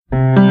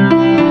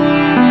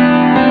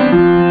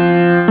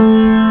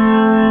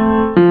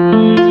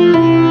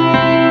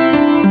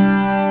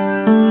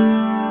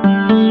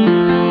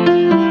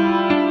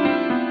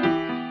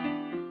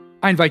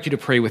invite you to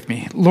pray with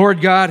me.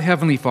 Lord God,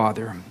 Heavenly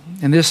Father,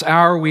 in this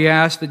hour we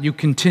ask that you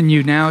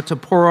continue now to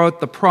pour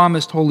out the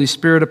promised Holy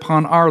Spirit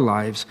upon our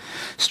lives,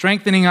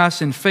 strengthening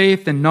us in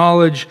faith and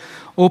knowledge,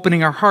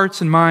 opening our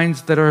hearts and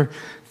minds that our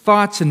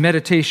thoughts and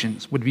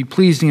meditations would be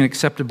pleasing and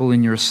acceptable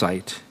in your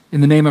sight. In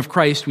the name of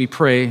Christ we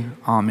pray,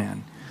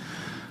 amen.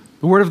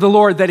 The word of the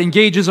Lord that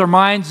engages our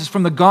minds is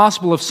from the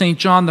Gospel of St.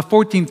 John, the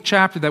 14th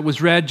chapter that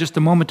was read just a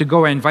moment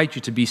ago. I invite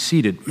you to be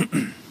seated.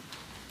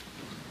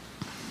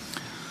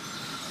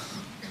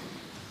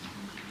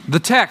 The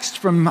text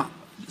from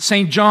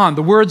St. John,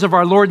 the words of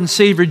our Lord and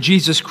Savior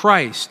Jesus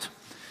Christ.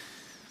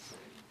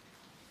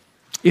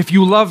 If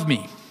you love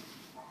me,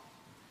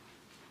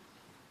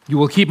 you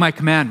will keep my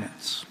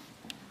commandments.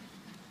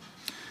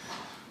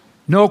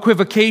 No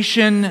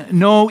equivocation,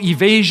 no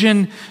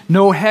evasion,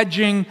 no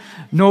hedging,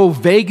 no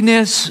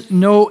vagueness,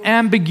 no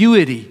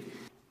ambiguity,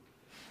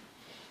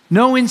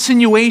 no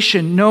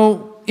insinuation,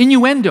 no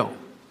innuendo.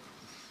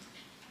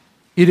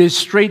 It is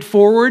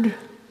straightforward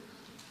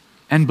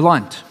and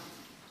blunt.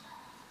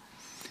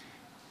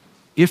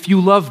 If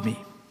you love me.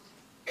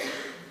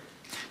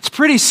 It's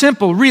pretty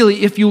simple,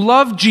 really. If you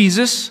love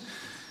Jesus,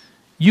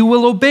 you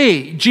will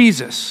obey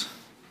Jesus.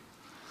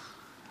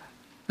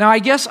 Now, I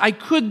guess I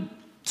could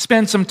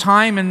spend some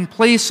time and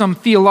play some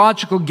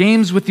theological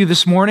games with you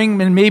this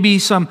morning, and maybe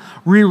some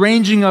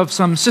rearranging of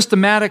some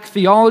systematic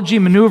theology,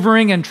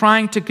 maneuvering, and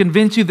trying to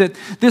convince you that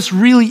this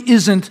really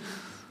isn't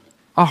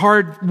a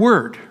hard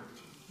word.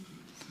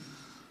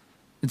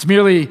 It's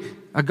merely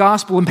a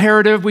gospel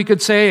imperative, we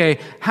could say, a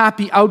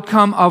happy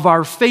outcome of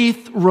our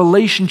faith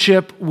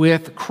relationship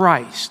with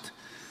Christ.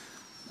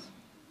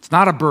 It's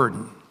not a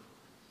burden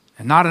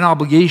and not an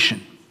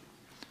obligation.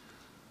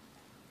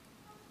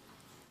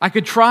 I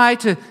could try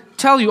to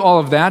tell you all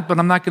of that, but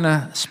I'm not going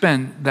to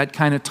spend that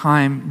kind of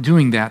time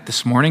doing that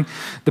this morning.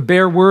 The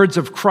bare words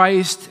of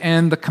Christ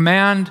and the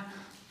command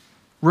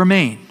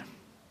remain.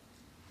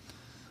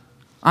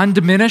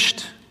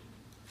 Undiminished,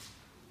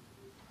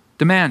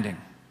 demanding.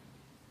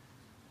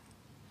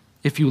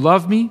 If you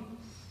love me,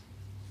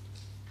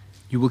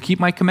 you will keep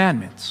my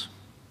commandments.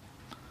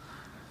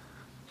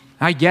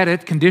 I get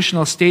it.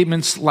 Conditional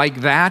statements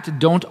like that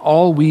don't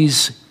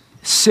always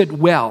sit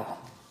well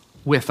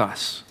with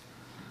us.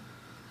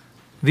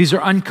 These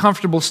are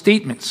uncomfortable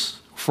statements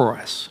for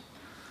us.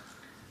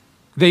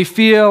 They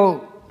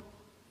feel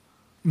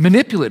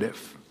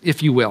manipulative,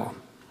 if you will.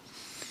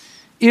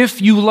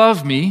 If you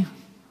love me,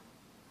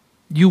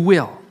 you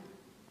will.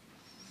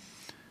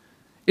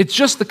 It's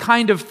just the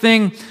kind of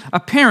thing a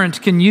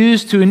parent can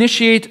use to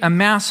initiate a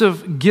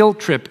massive guilt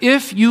trip.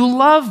 If you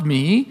love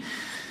me,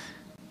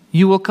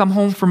 you will come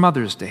home for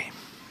Mother's Day.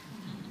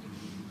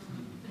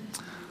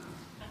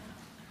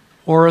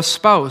 Or a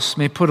spouse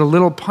may put a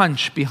little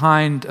punch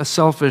behind a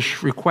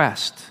selfish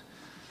request.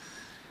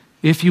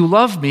 If you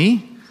love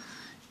me,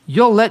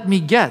 you'll let me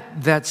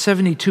get that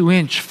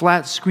 72-inch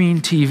flat-screen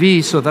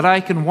TV so that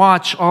I can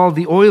watch all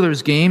the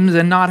Oilers games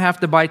and not have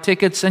to buy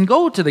tickets and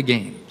go to the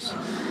games.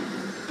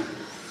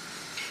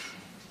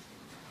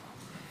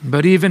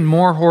 But even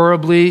more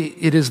horribly,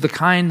 it is the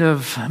kind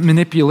of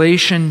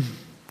manipulation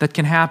that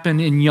can happen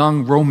in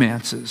young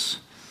romances.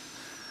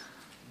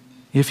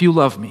 If you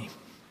love me,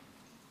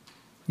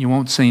 you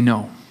won't say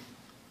no.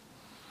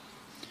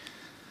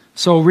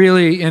 So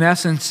really, in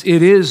essence,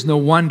 it is no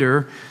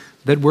wonder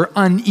that we're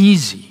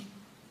uneasy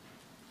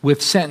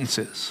with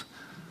sentences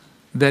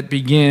that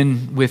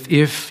begin with,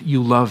 if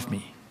you love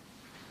me.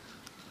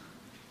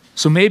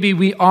 So maybe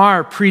we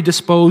are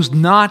predisposed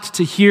not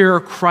to hear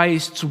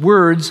Christ's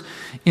words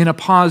in a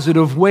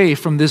positive way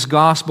from this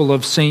Gospel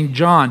of St.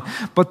 John.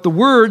 But the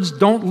words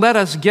don't let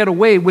us get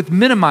away with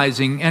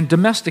minimizing and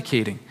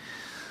domesticating.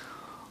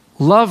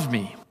 Love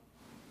me.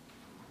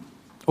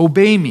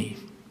 Obey me.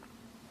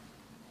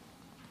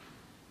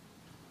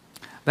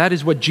 That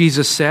is what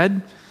Jesus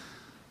said,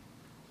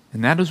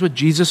 and that is what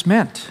Jesus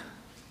meant.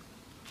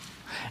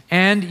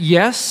 And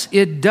yes,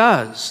 it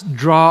does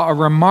draw a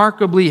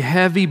remarkably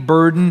heavy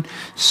burden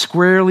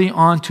squarely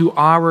onto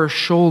our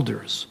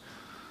shoulders.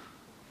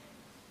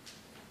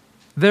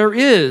 There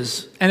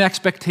is an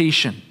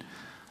expectation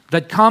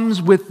that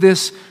comes with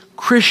this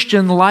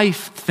Christian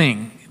life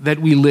thing that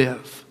we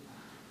live.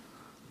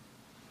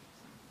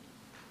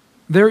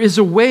 There is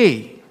a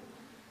way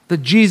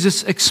that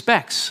Jesus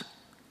expects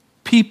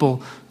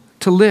people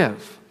to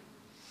live.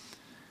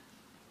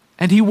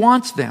 And He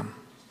wants them.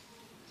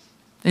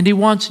 And He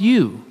wants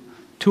you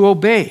to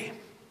obey.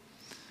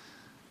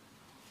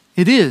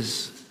 It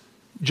is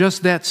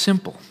just that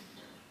simple.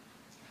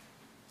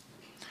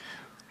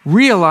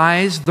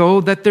 Realize,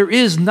 though, that there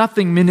is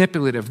nothing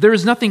manipulative. There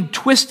is nothing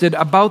twisted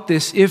about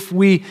this if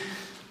we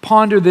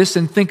ponder this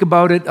and think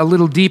about it a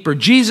little deeper.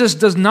 Jesus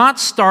does not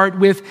start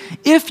with,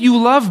 if you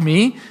love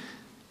me,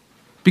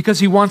 because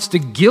He wants to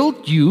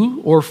guilt you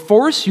or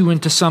force you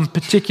into some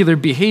particular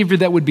behavior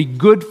that would be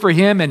good for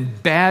Him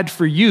and bad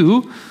for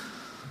you.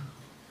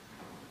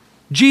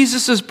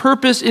 Jesus'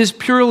 purpose is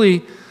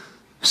purely,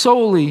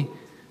 solely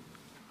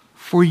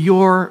for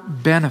your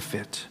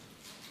benefit.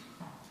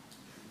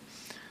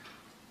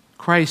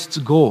 Christ's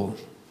goal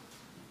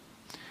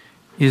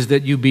is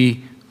that you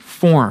be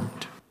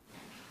formed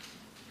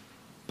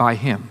by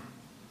Him,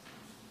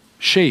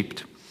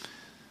 shaped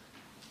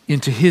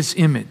into His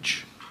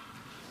image,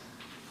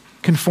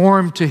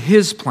 conformed to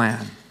His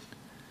plan.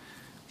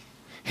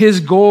 His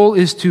goal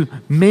is to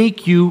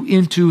make you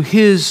into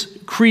His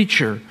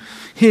creature,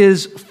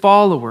 His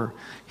follower,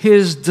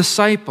 His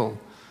disciple,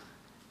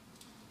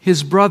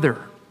 His brother,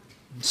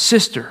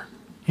 sister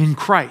in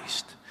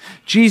Christ.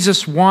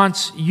 Jesus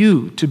wants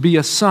you to be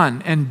a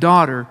son and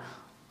daughter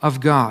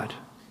of God.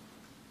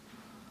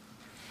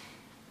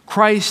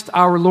 Christ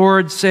our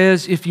Lord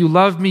says, "If you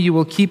love me, you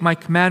will keep my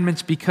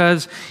commandments,"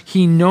 because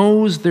He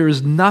knows there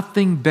is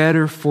nothing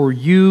better for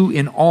you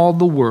in all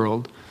the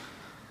world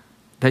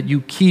that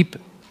you keep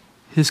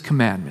His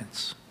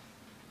commandments.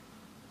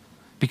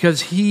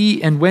 Because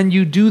He, and when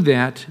you do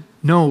that,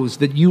 knows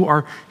that you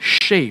are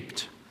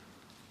shaped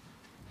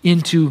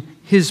into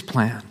His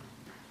plan.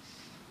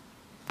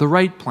 The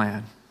right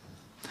plan.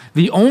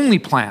 The only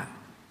plan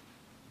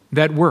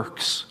that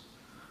works.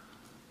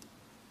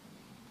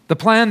 The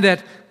plan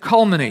that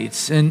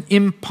culminates in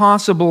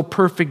impossible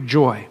perfect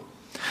joy.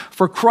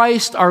 For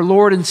Christ, our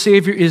Lord and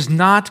Savior, is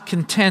not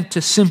content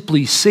to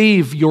simply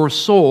save your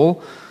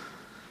soul.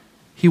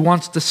 He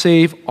wants to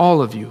save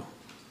all of you.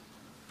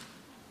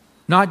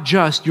 Not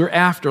just your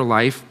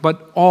afterlife,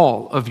 but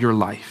all of your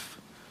life.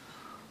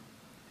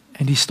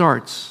 And He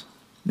starts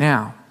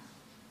now.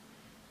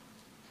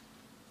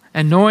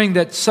 And knowing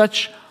that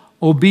such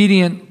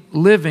obedient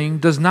living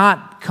does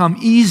not come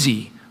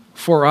easy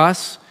for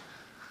us,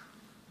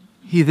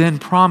 He then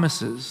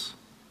promises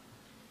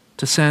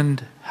to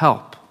send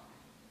help.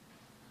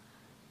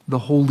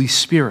 The Holy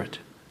Spirit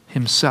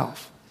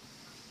Himself,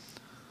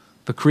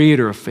 the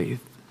creator of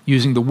faith,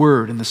 using the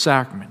Word and the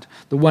sacrament,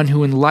 the one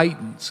who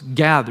enlightens,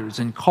 gathers,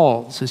 and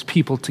calls His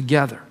people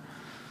together.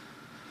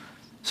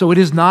 So it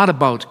is not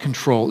about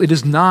control. It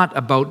is not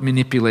about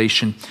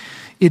manipulation.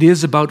 It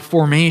is about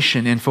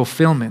formation and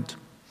fulfillment.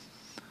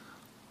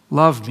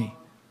 Love me.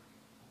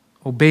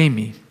 Obey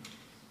me.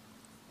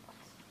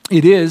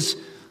 It is,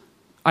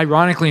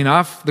 ironically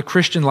enough, the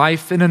Christian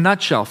life in a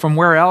nutshell. From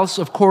where else?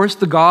 Of course,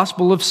 the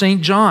Gospel of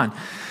St. John.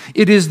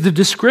 It is the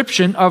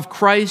description of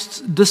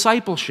Christ's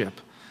discipleship.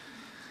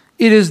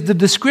 It is the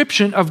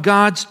description of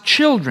God's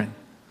children.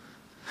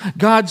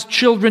 God's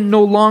children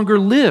no longer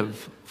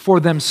live for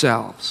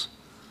themselves.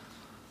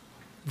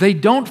 They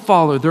don't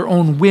follow their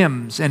own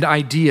whims and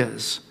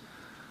ideas.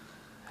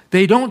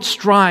 They don't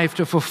strive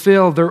to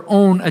fulfill their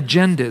own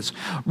agendas.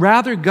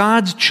 Rather,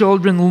 God's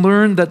children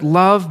learn that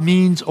love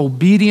means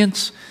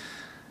obedience,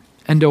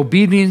 and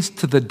obedience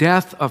to the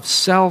death of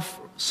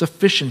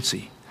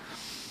self-sufficiency,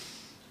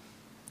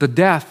 the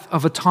death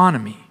of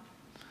autonomy,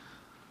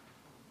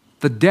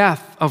 the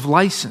death of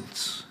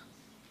license.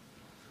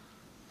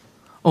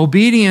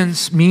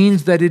 Obedience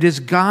means that it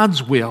is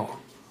God's will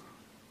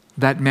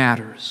that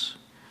matters.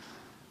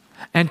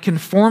 And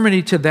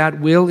conformity to that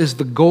will is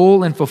the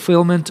goal and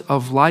fulfillment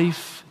of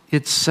life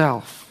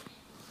itself.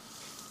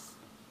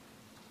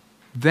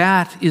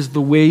 That is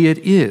the way it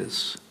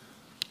is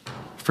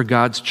for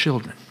God's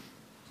children.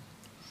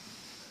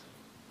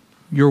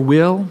 Your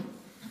will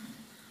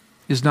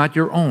is not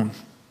your own.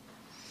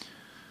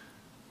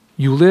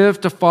 You live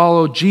to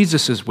follow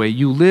Jesus' way.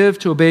 You live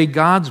to obey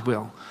God's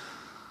will.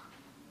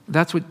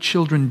 That's what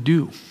children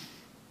do.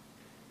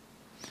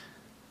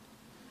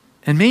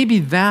 And maybe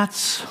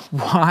that's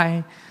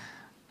why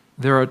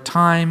there are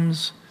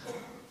times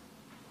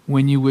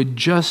when you would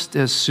just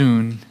as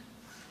soon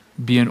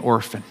be an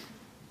orphan.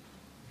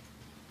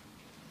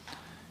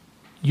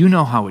 You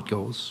know how it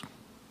goes.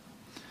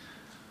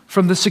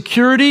 From the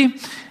security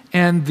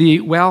and the,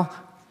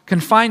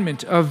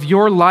 confinement of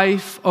your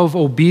life of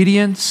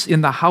obedience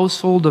in the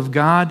household of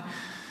God,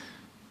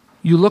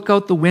 you look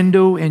out the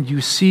window and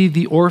you see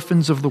the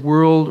orphans of the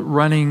world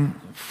running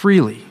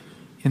freely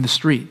in the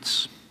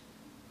streets.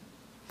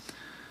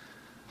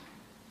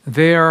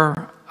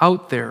 They're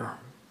out there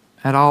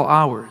at all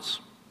hours,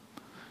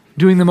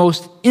 doing the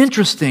most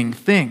interesting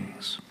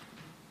things.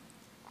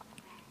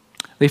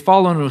 They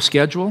follow no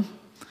schedule.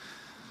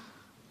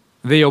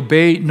 They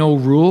obey no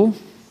rule.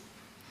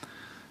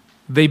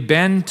 They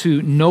bend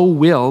to no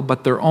will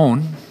but their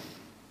own.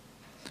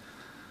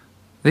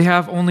 They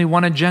have only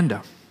one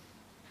agenda: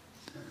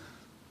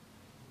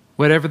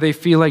 whatever they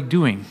feel like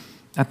doing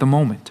at the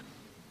moment.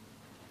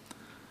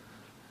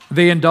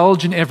 They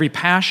indulge in every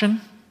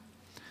passion.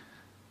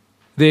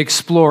 They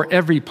explore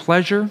every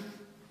pleasure.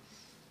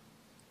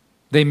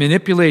 They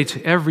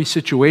manipulate every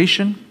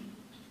situation.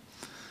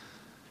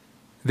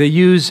 They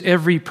use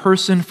every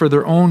person for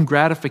their own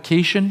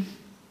gratification.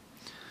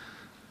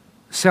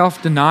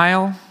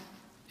 Self-denial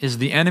is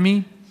the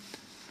enemy.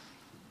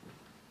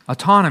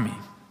 Autonomy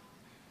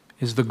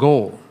is the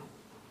goal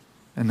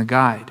and the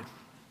guide.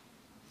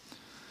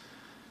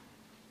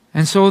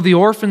 And so the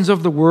orphans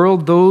of the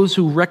world, those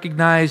who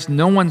recognize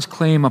no one's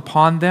claim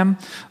upon them,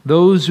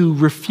 those who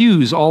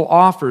refuse all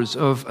offers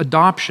of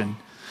adoption,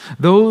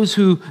 those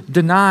who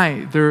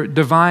deny their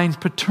divine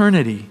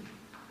paternity,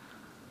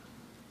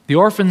 The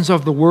orphans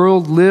of the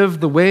world live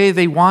the way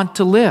they want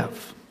to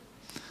live.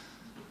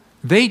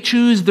 They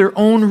choose their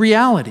own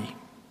reality.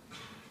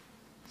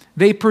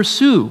 They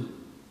pursue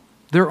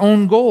their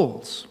own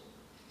goals.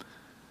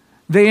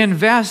 They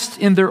invest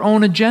in their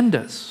own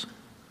agendas.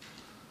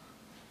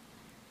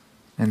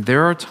 And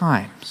there are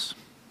times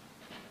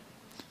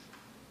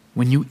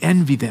when you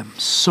envy them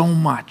so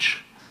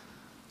much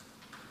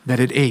that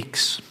it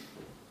aches.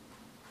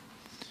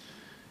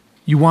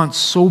 You want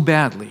so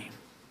badly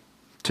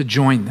to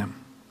join them.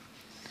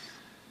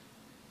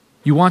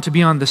 You want to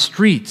be on the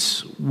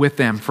streets with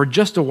them for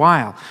just a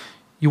while.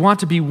 You want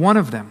to be one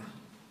of them.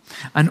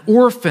 An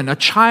orphan, a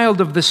child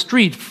of the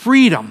street,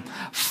 freedom,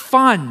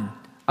 fun,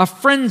 a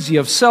frenzy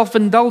of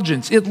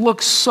self-indulgence. It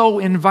looks so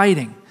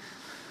inviting.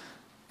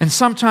 And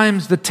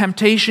sometimes the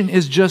temptation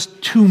is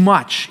just too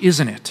much,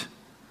 isn't it?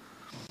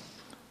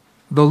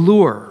 The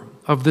lure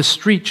of the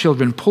street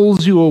children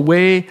pulls you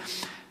away,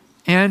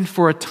 and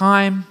for a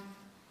time,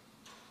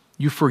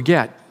 you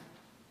forget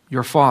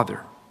your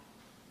father.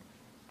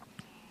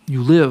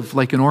 You live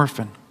like an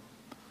orphan.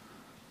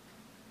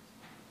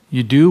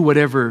 You do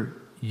whatever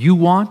you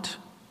want.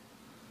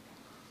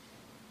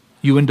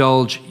 You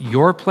indulge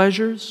your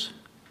pleasures.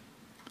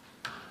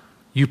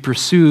 You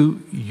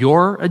pursue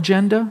your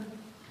agenda.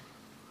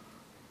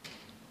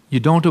 You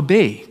don't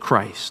obey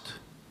Christ.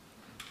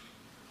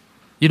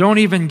 You don't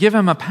even give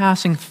him a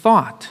passing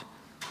thought.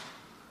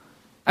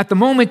 At the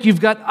moment,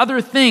 you've got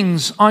other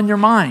things on your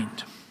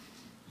mind.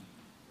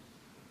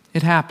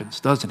 It happens,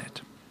 doesn't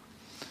it?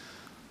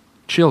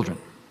 Children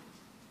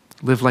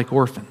live like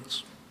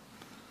orphans.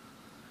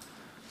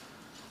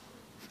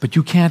 But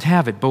you can't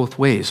have it both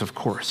ways, of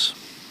course.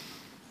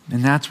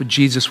 And that's what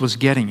Jesus was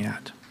getting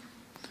at.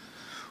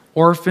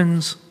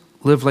 Orphans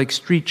live like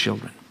street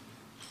children,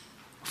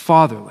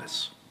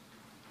 fatherless,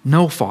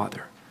 no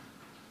father.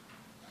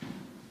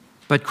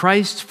 But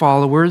Christ's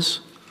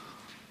followers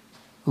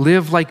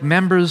live like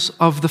members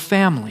of the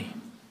family,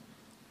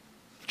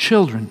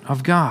 children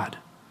of God.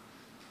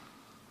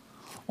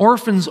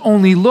 Orphans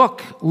only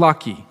look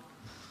lucky.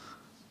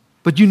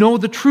 But you know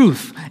the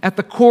truth. At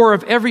the core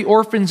of every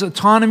orphan's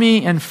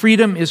autonomy and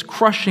freedom is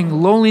crushing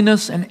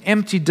loneliness and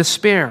empty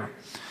despair.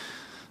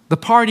 The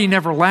party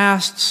never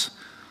lasts.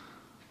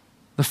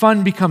 The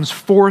fun becomes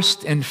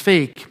forced and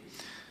fake.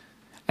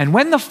 And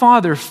when the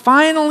father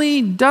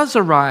finally does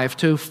arrive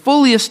to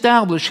fully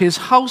establish his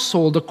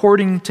household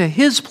according to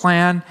his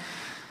plan,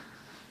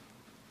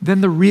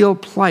 then the real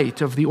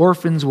plight of the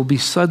orphans will be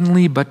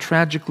suddenly but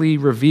tragically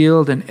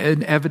revealed and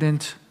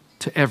evident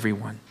to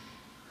everyone.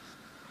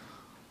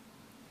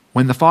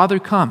 When the Father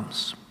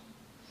comes,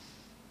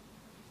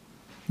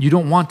 you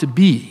don't want to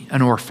be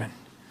an orphan.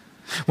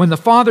 When the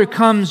Father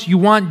comes, you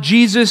want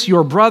Jesus,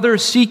 your brother,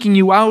 seeking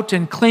you out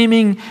and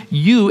claiming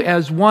you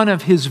as one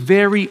of his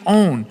very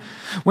own.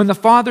 When the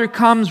Father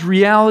comes,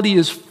 reality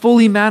is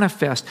fully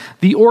manifest.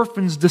 The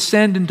orphans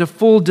descend into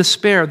full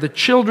despair. The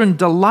children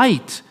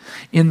delight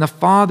in the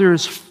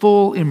Father's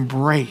full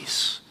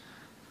embrace.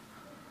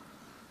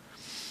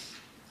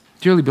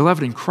 Dearly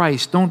beloved in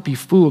Christ, don't be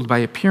fooled by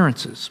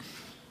appearances.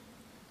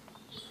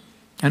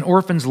 An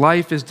orphan's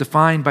life is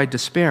defined by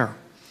despair.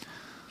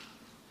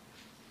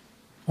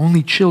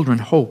 Only children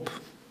hope.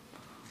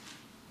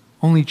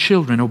 Only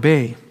children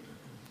obey.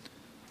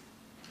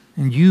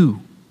 And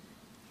you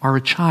are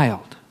a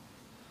child.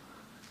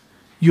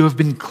 You have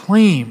been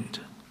claimed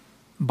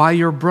by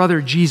your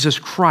brother Jesus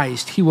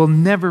Christ. He will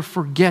never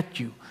forget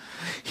you.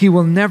 He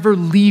will never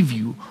leave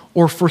you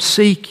or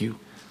forsake you.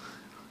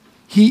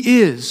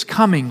 He is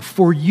coming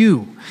for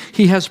you.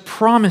 He has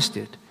promised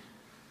it.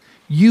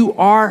 You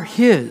are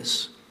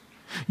his.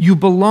 You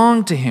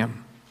belong to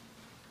him.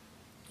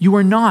 You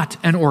are not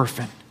an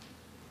orphan.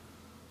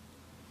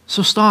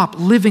 So stop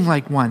living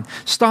like one.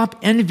 Stop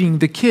envying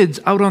the kids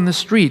out on the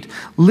street.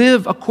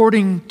 Live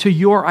according to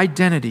your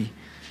identity.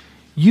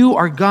 You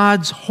are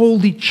God's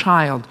holy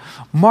child,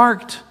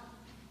 marked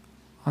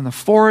on the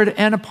forehead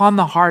and upon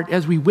the heart,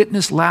 as we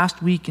witnessed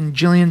last week in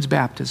Jillian's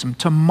baptism,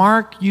 to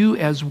mark you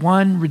as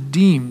one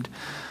redeemed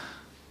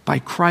by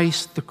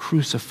Christ the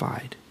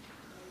crucified.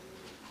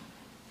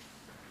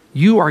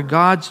 You are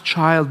God's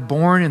child,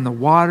 born in the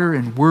water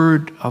and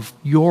word of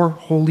your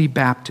holy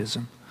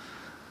baptism.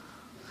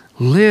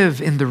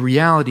 Live in the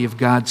reality of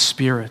God's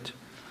Spirit.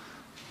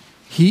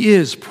 He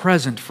is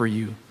present for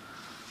you,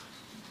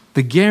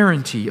 the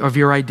guarantee of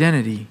your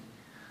identity.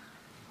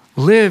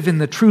 Live in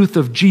the truth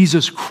of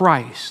Jesus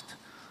Christ.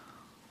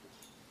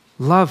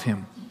 Love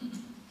him.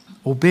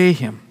 Obey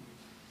him.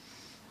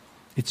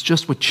 It's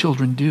just what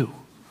children do.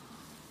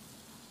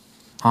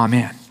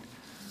 Amen.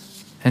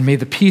 And may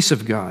the peace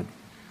of God,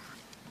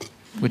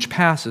 which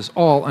passes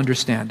all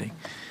understanding,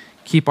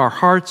 keep our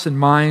hearts and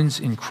minds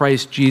in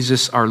Christ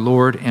Jesus, our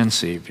Lord and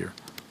Savior.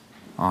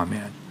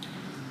 Amen.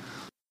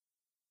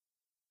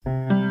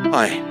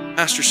 Hi,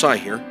 Pastor Cy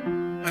here.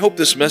 I hope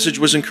this message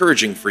was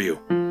encouraging for you.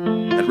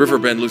 At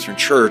Riverbend Lutheran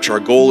Church, our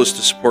goal is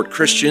to support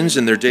Christians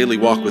in their daily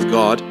walk with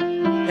God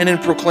and in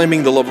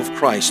proclaiming the love of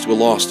Christ to a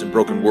lost and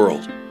broken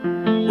world.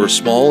 We're We're a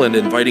small and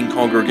inviting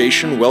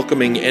congregation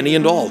welcoming any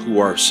and all who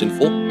are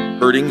sinful,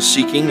 hurting,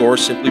 seeking, or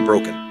simply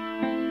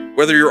broken.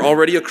 Whether you're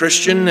already a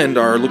Christian and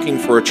are looking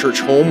for a church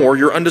home, or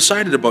you're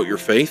undecided about your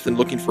faith and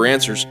looking for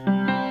answers,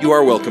 you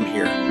are welcome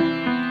here.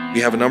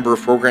 We have a number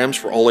of programs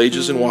for all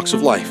ages and walks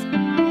of life.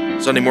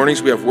 Sunday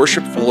mornings we have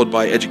worship followed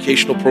by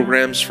educational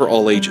programs for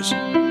all ages.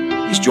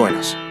 Please join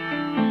us.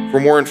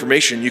 For more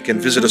information, you can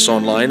visit us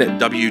online at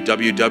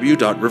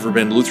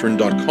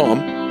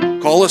www.riverbendlutheran.com,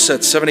 call us at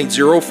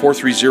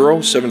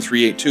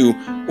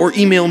 780-430-7382, or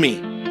email me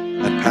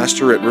at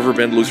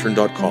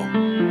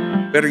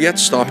pastor@riverbendlutheran.com. Better yet,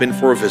 stop in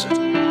for a visit.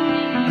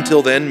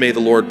 Until then, may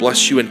the Lord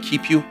bless you and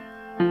keep you.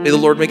 May the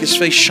Lord make his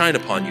face shine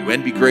upon you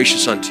and be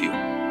gracious unto you.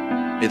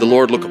 May the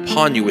Lord look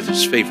upon you with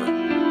his favor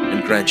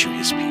and grant you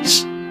his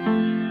peace.